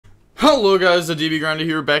Hello guys, the DB Grinder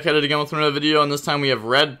here, back at it again with another video, and this time we have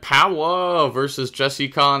Red Power versus Jesse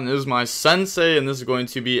Khan. This is my sensei, and this is going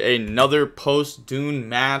to be another post-Dune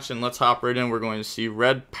match, and let's hop right in. We're going to see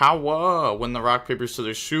Red Power win the rock, paper,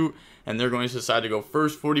 scissors, shoot, and they're going to decide to go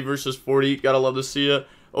first, 40 versus 40, gotta love to see it.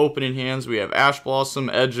 Opening hands, we have Ash Blossom,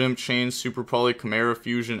 Edge Imp, Chain, Super Poly, Chimera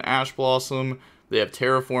Fusion, Ash Blossom. They have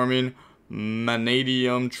Terraforming,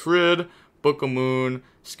 Mannadium, Trid, Book of Moon,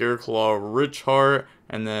 Scareclaw, Rich Heart,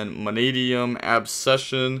 and then Mannadium,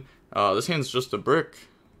 Obsession. This hand's just a brick.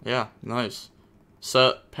 Yeah, nice.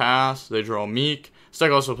 Set, pass, they draw Meek. This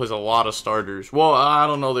deck also plays a lot of starters. Well, I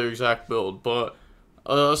don't know their exact build, but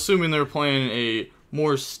assuming they're playing a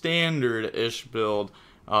more standard-ish build,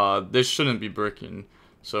 this shouldn't be bricking.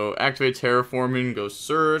 So activate Terraforming, go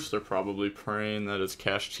search. They're probably praying that it's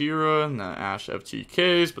Chimera and that Ash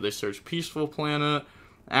FTKs, but they search Peaceful Planet.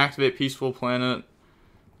 Activate Peaceful Planet,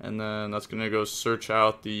 and then that's going to go search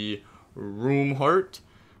out the Room Heart,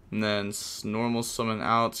 and then normal summon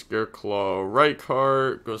out Scareclaw Right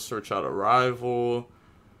Heart, go search out Arrival,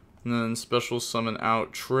 and then special summon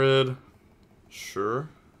out Trid. Sure,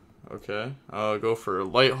 okay. Go for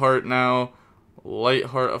Light Heart now, Light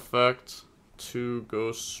Heart effect to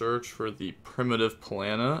go search for the Primitive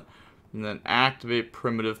Planet, and then activate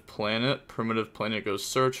Primitive Planet. Primitive Planet goes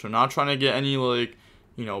search. I'm not trying to get any like,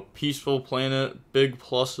 you know, Peaceful Planet, big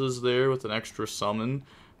pluses there with an extra summon.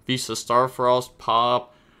 Visa Starfrost,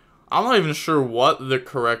 pop. I'm not even sure what the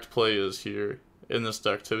correct play is here in this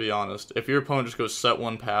deck, to be honest. If your opponent just goes set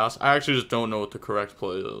one pass, I actually just don't know what the correct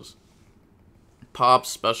play is. Pop,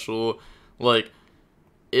 special, like,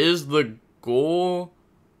 is the goal...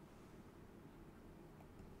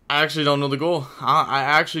 I actually don't know the goal. I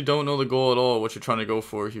actually don't know the goal at all, what you're trying to go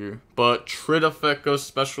for here. But Trid effect goes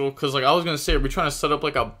special, because like I was going to say, are we trying to set up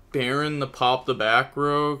like a Baron to pop the back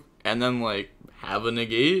row, and then like have a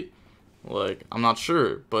negate? Like, I'm not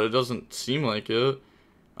sure, but it doesn't seem like it.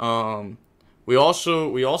 We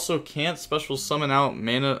also can't special summon out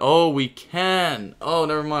mana. Oh, we can. Oh,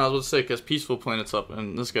 never mind. I was about to say, because Peaceful Planet's up,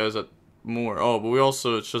 and this guy's at more. Oh, but we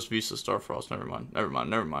also, it's just Visa Starfrost. Never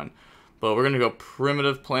mind. But we're going to go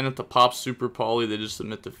Primitive Planet to pop Super Poly. They just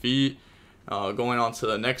submit defeat. Going on to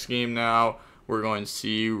the next game now. We're going to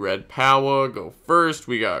see Red Power go first.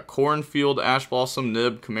 We got Cornfield, Ash Blossom,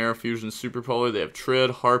 Nib, Chimera Fusion, Super Poly. They have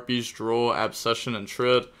Trid, Harpies, Droll, Obsession, and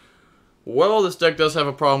Trid. Well, this deck does have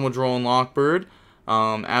a problem with Droll and Lockbird.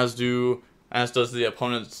 As does the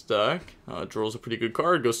opponent's deck. Droll's a pretty good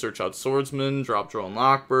card. Go search out Swordsman, drop Droll and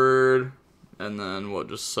Lockbird. And then what,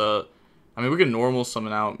 just set... I mean, we can normal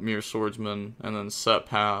summon out Mere Swordsman and then set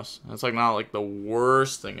pass. It's like not like the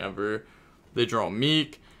worst thing ever. They draw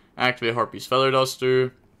Meek, activate Harpy's Feather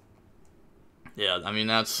Duster. Yeah, I mean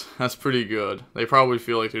that's pretty good. They probably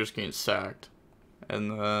feel like they're just getting sacked.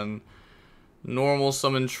 And then normal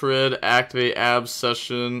summon Trid, activate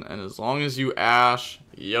Obsession, and as long as you Ash,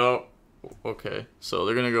 yup. Okay, so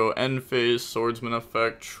they're gonna go end phase, Swordsman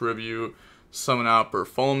effect, tribute. Summon out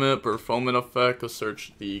Perfomit effect, go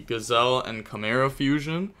search the Gazelle and Chimera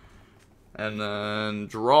Fusion. And then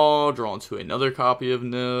draw into another copy of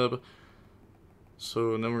Nib.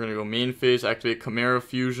 So then we're going to go main phase, activate Chimera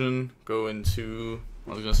Fusion, go into, I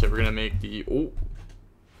was going to say we're going to make the,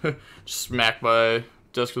 just smack my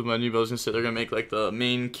desk with my Nib. I was going to say they're going to make like the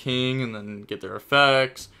main king and then get their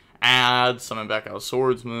effects, add, summon back out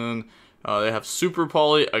Swordsman. They have Super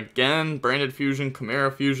Poly, again, Branded Fusion,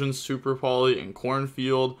 Chimera Fusion, Super Poly, and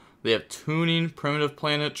Cornfield. They have Tuning, Primitive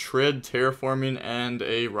Planet, Trid, Terraforming, and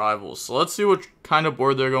a Rival. So let's see what kind of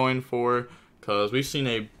board they're going for, because we've seen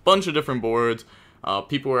a bunch of different boards.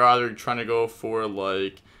 People are either trying to go for,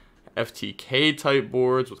 like, FTK type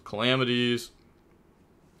boards with Calamities.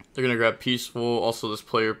 They're going to grab Peaceful. Also, this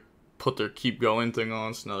player put their Keep Going thing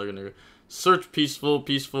on, so now they're going to search Peaceful,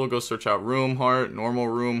 go search out Room Heart, normal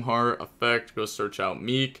Room Heart, effect, go search out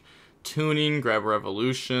Meek, Tuning, grab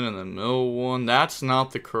Revolution, and then mill one. That's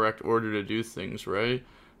not the correct order to do things, right?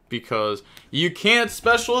 Because you can't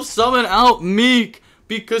special summon out Meek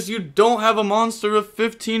because you don't have a monster of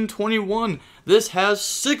 1521. This has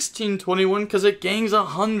 1621 because it gangs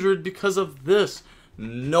 100 because of this.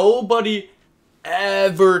 Nobody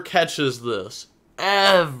ever catches this.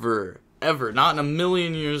 Ever. Not in a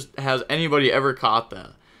million years has anybody ever caught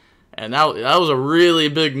that. And that was a really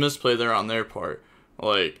big misplay there on their part.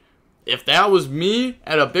 Like, if that was me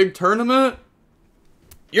at a big tournament,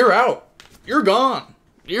 you're out. You're gone.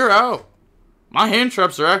 You're out. My hand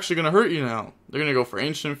traps are actually going to hurt you now. They're going to go for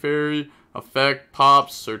Ancient Fairy, effect,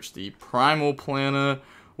 pops, search the Primal Planet,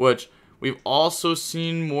 which we've also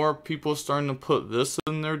sseen more people starting to put this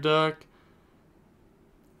in their deck.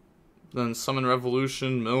 Then summon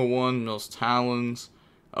Revolution, mill 1, mills Talons.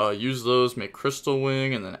 Use those, make Crystal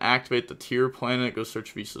Wing, and then activate the tier planet. Go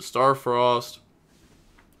search Visa Starfrost.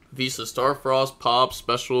 Visa Starfrost, pop,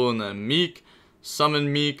 special, and then Meek.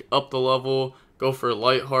 Summon Meek, up the level. Go for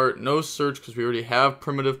Lightheart, no search because we already have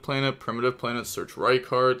Primitive Planet. Primitive Planet, search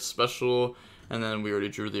Reichardt, special. And then we already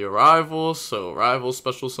drew the Arrival. So Arrival,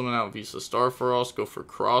 special, summon out Visa Starfrost. Go for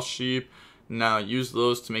Cross Sheep. Now use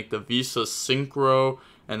those to make the Visa Synchro.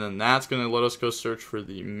 And then that's going to let us go search for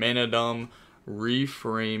the Mannadium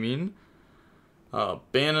Reframing.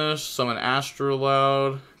 Banish, summon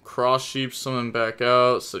Astroloud. Cross Sheep, summon back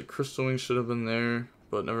out. Said Crystal Wing should have been there,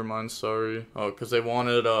 but never mind, sorry. Oh, because they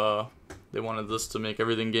wanted this to make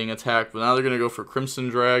everything gang attack, but now they're going to go for Crimson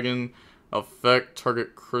Dragon. Effect,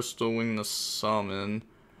 target Crystal Wing to summon.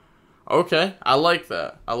 Okay, I like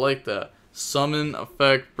that. I like that. Summon,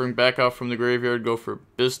 effect, bring back out from the graveyard, go for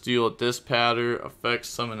Bestial, Dispatter, effect,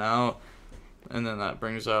 summon out. And then that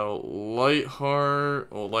brings out Lightheart.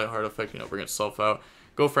 Oh, Lightheart effect, bring itself out.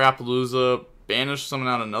 Go for Appaloosa, banish, summon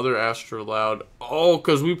out another Astroloud. Oh,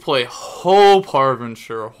 because we play Hope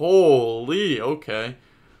Harbinger. Holy, okay.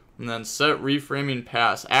 And then set Reframing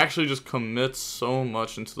Pass. Actually just commits so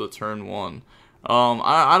much into the turn 1.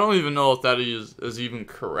 I don't even know if that is even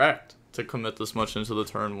correct to commit this much into the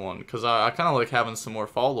turn 1. Because I kind of like having some more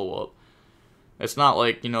follow-up. It's not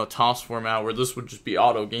like, toss format where this would just be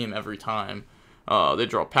auto game every time. They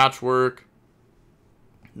draw Patchwork.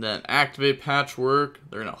 Then activate Patchwork.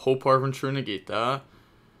 They're going to Hope Harbinger, negate that.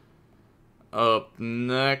 Up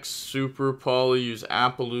next, Super Poly, use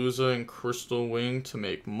Appaloosa and Crystal Wing to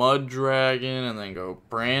make Mud Dragon, and then go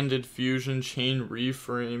Branded Fusion, Chain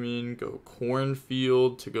Reframing, go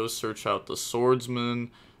Cornfield to go search out the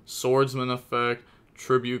Swordsman, Swordsman effect,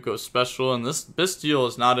 Tribute, go Special, and this deal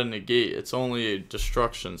is not a negate, it's only a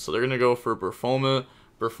destruction, so they're going to go for Berfomet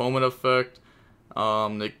effect.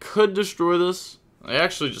 They could destroy this, they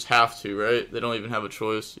actually just have to, right? They don't even have a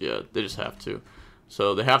choice, yeah, they just have to.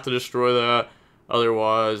 So they have to destroy that,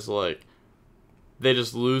 otherwise, like, they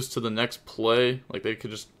just lose to the next play. Like, they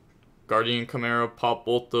could just Guardian Chimera, pop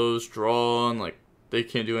both those, draw, and, like, they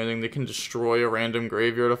can't do anything. They can destroy a random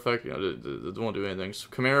graveyard effect. They won't do anything. So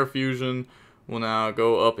Chimera Fusion will now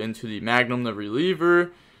go up into the Magnum, the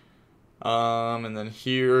Reliever. And then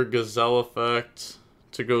here, Gazelle effect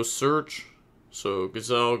to go search. So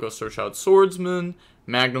Gazelle, go search out Swordsman.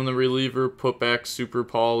 Magnum, the Reliever, put back Super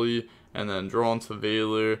Poly. And then draw into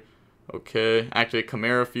Veiler. Okay. Activate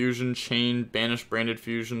Chimera Fusion. Chain. Banish Branded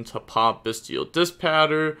Fusion to pop Bestial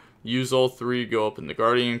Dispatter. Use all 3. Go up in the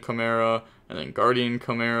Guardian Chimera. And then Guardian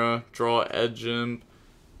Chimera. Draw Edge Imp.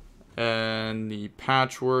 And the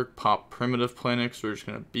Patchwork. Pop Primitive Planet. So we're just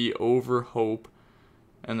going to beat over Hope.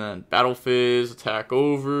 And then Battle Phase. Attack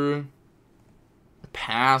over.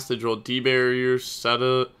 Pass. They draw D-Barrier. Set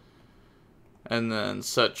it. And then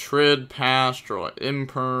set Trid. Pass. Draw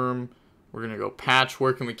Imperm. We're going to go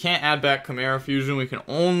Patchwork, and we can't add back Chimera Fusion. We can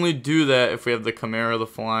only do that if we have the Chimera, the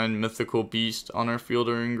Flying Mythical Beast on our field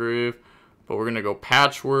or engrave. But we're going to go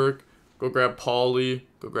Patchwork, go grab Poly,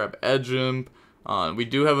 go grab Edge Imp. We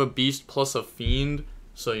do have a Beast plus a Fiend,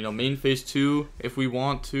 so, main phase 2, if we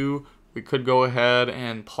want to, we could go ahead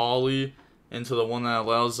and Poly into the one that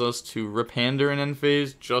allows us to rip Hander in end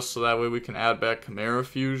phase, just so that way we can add back Chimera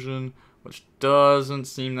Fusion, which doesn't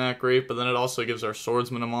seem that great, but then it also gives our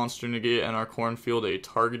Swordsman a monster negate and our Cornfield a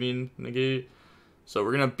targeting negate. So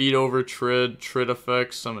we're going to beat over Trid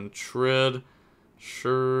effect, summon Trid,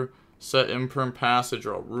 sure, set Imperm Passage,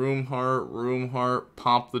 draw Room Heart,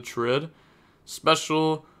 pop the Trid.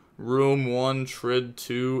 Special, Room 1, Trid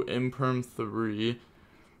 2, Imperm 3.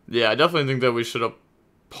 Yeah, I definitely think that we should have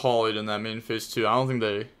polyed in that main phase 2. I don't think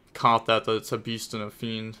they caught that it's a Beast and a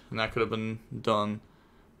Fiend, and that could have been done.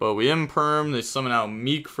 But we Imperm, they summon out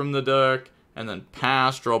Meek from the deck, and then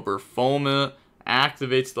pass, draw Berfomet,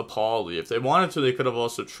 activates the Poly. If they wanted to, they could have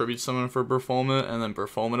also Tribute Summon for Berfomet, and then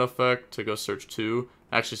Berfomet effect to go search 2.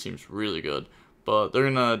 Actually seems really good. But they're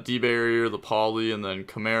going to D-Barrier the Poly, and then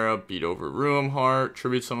Chimera, beat over Ruim Heart,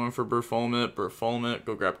 Tribute Summon for Berfomet,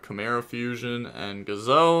 go grab Chimera Fusion and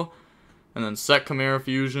Gazelle, and then set Chimera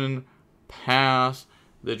Fusion, pass,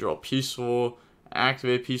 they draw Peaceful,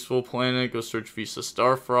 activate Peaceful Planet, go search Visa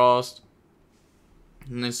Starfrost.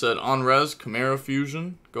 And they said on res, Chimera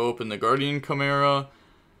Fusion, go open the Guardian Chimera.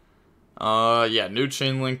 Yeah, new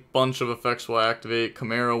chain link, bunch of effects will activate.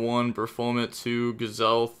 Chimera 1, Berfomet 2,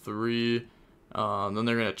 Gazelle 3. Then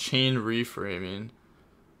they're gonna chain Reframing.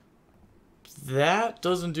 That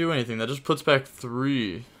doesn't do anything. That just puts back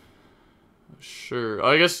 3. Sure.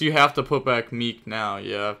 I guess you have to put back Meek now,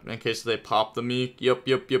 yeah, in case they pop the Meek. Yep.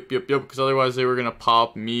 Because otherwise they were going to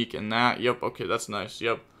pop Meek and that. Yep, okay, that's nice.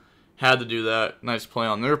 Yep. Had to do that. Nice play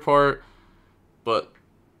on their part. But,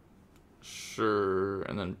 sure.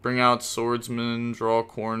 And then bring out Swordsman, draw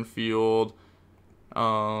Cornfield.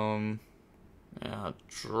 Yeah,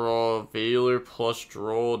 draw Valor plus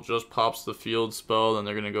draw just pops the field spell. Then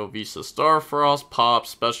they're going to go Visa Starfrost, pop,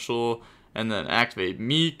 special, and then activate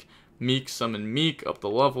Meek. Meek, summon Meek up the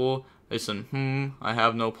level. They said, I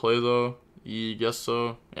have no play though. Guess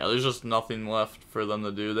so. Yeah, there's just nothing left for them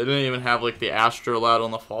to do. They didn't even have like the Astrolad on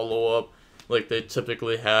the follow-up like they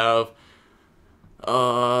typically have.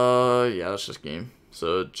 Yeah, that's just game.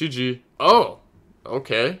 So, GG. Oh!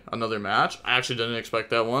 Okay, another match. I actually didn't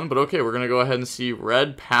expect that one, but okay, we're going to go ahead and see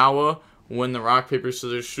Red Power win the rock, paper,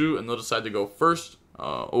 scissors, shoot, and they'll decide to go first.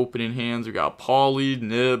 Opening hands, we got Pauly,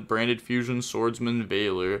 Nib, Branded Fusion, Swordsman,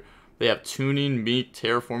 Valor. They have Tuning, Meek,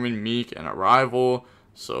 Terraforming, Meek, and Arrival.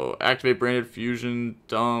 So, activate Branded Fusion,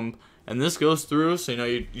 dump, and this goes through. So,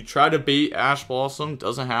 you try to bait Ash Blossom,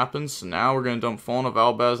 doesn't happen. So, now we're going to dump Fallen of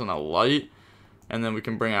Albaz and a Light, and then we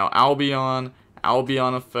can bring out Albion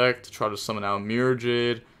effect to try to summon out Mirror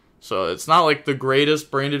Jade. So it's not like the greatest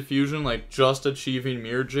Branded Fusion, like just achieving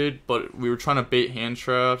Mirror Jade, but we were trying to bait hand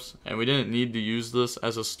traps, and we didn't need to use this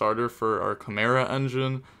as a starter for our Chimera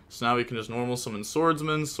engine. So now we can just normal summon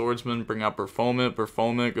Swordsman, bring out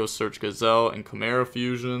Berfomet, go search Gazelle and Chimera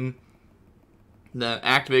Fusion. Then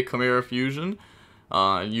activate Chimera Fusion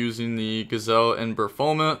using the Gazelle and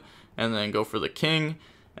Berfomet, and then go for the King.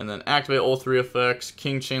 And then activate all 3 effects.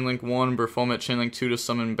 King Chainlink 1, Berfomet Chainlink 2 to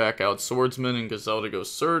summon back out Swordsman, and Gazelle to go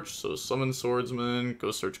search. So summon Swordsman,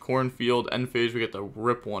 go search Cornfield. End phase, we get to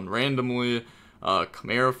rip 1 randomly.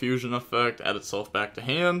 Chimera Fusion effect, add itself back to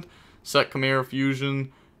hand. Set Chimera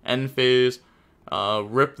Fusion. End phase,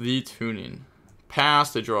 rip the Tuning.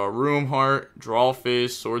 Pass, they draw a Room Heart, draw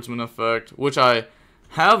phase, Swordsman effect, which I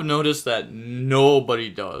have noticed that nobody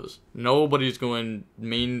does. Nobody's going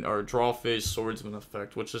main or draw phase Swordsman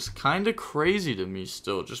effect, which is kind of crazy to me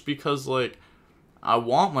still, just because like I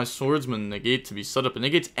want my Swordsman negate to be set up. It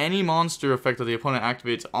negates any monster effect that the opponent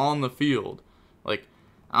activates on the field. Like,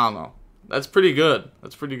 I don't know. That's pretty good.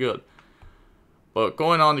 That's pretty good. But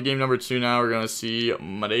going on to game number 2 now, we're going to see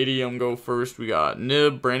Mannadium go first. We got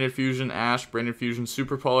Nib, Branded Fusion, Ash, Branded Fusion,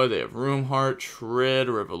 Super Poly. They have Room Heart, Tread,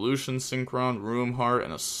 Revolution Synchron, Room Heart,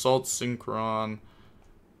 and Assault Synchron.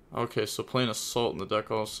 Okay, so playing Assault in the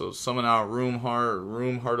deck also. Summon out Room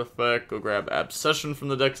Heart effect. Go grab Absession from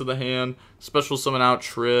the deck to the hand. Special summon out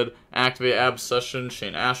Tread. Activate Absession,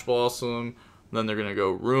 chain Ash Blossom. Then they're going to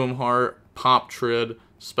go Room Heart, pop Tread,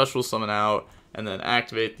 special summon out, and then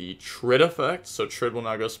activate the Tread effect. So Tread will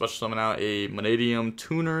now go special summon out a Mannadium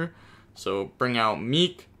Tuner. So bring out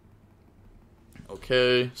Meek.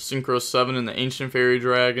 Okay, Synchro 7 in the Ancient Fairy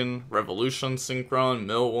Dragon. Revolution Synchron,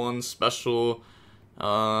 mill 1, special.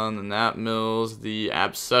 And then that mills the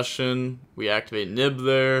Absession. We activate Nib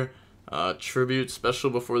there. Tribute special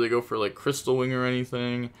before they go for like Crystal Wing or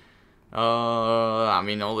anything. I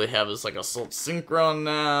mean, all they have is like Assault Synchron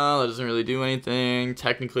now. That doesn't really do anything.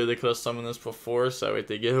 Technically, they could have summoned this before, so if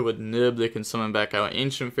they get hit with Nib, they can summon back out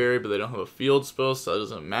Ancient Fairy, but they don't have a field spell, so that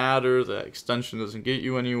doesn't matter. That extension doesn't get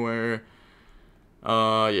you anywhere.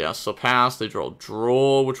 Yeah, so pass. They draw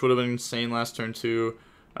Droll, which would have been insane last turn too.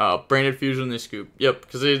 Branded Fusion, they scoop. Yep,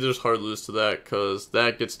 because they just hard lose to that, because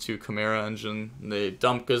that gets to Chimera Engine. They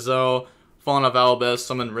dump Gazelle. Fawn of Albaz,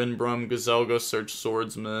 summon Rinbrum, Gazelle go search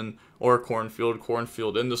Swordsman, or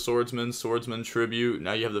Cornfield into Swordsman, Swordsman Tribute.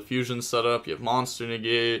 Now you have the Fusion set up, you have Monster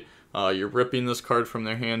Negate, you're ripping this card from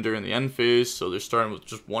their hand during the end phase, so they're starting with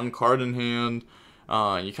just 1 card in hand,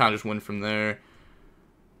 and you kind of just win from there.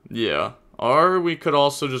 Yeah, or we could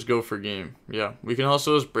also just go for game. Yeah, we can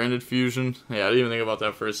also just Branded Fusion. Yeah, I didn't even think about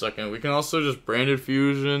that for a second. We can also just Branded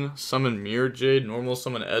Fusion, summon Mirror Jade, normal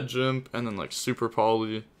summon Edge Imp, and then like Super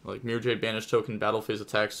Poly, like Mirror Jade Banish Token, Battle Phase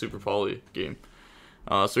Attack, Super Poly, game.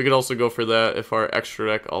 So we could also go for that if our extra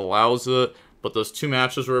deck allows it. But those 2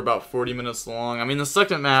 matches were about 40 minutes long. I mean, the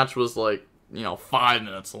second match was like, 5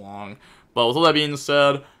 minutes long. But with all that being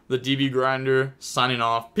said, the DB Grinder signing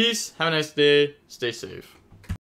off. Peace, have a nice day, stay safe.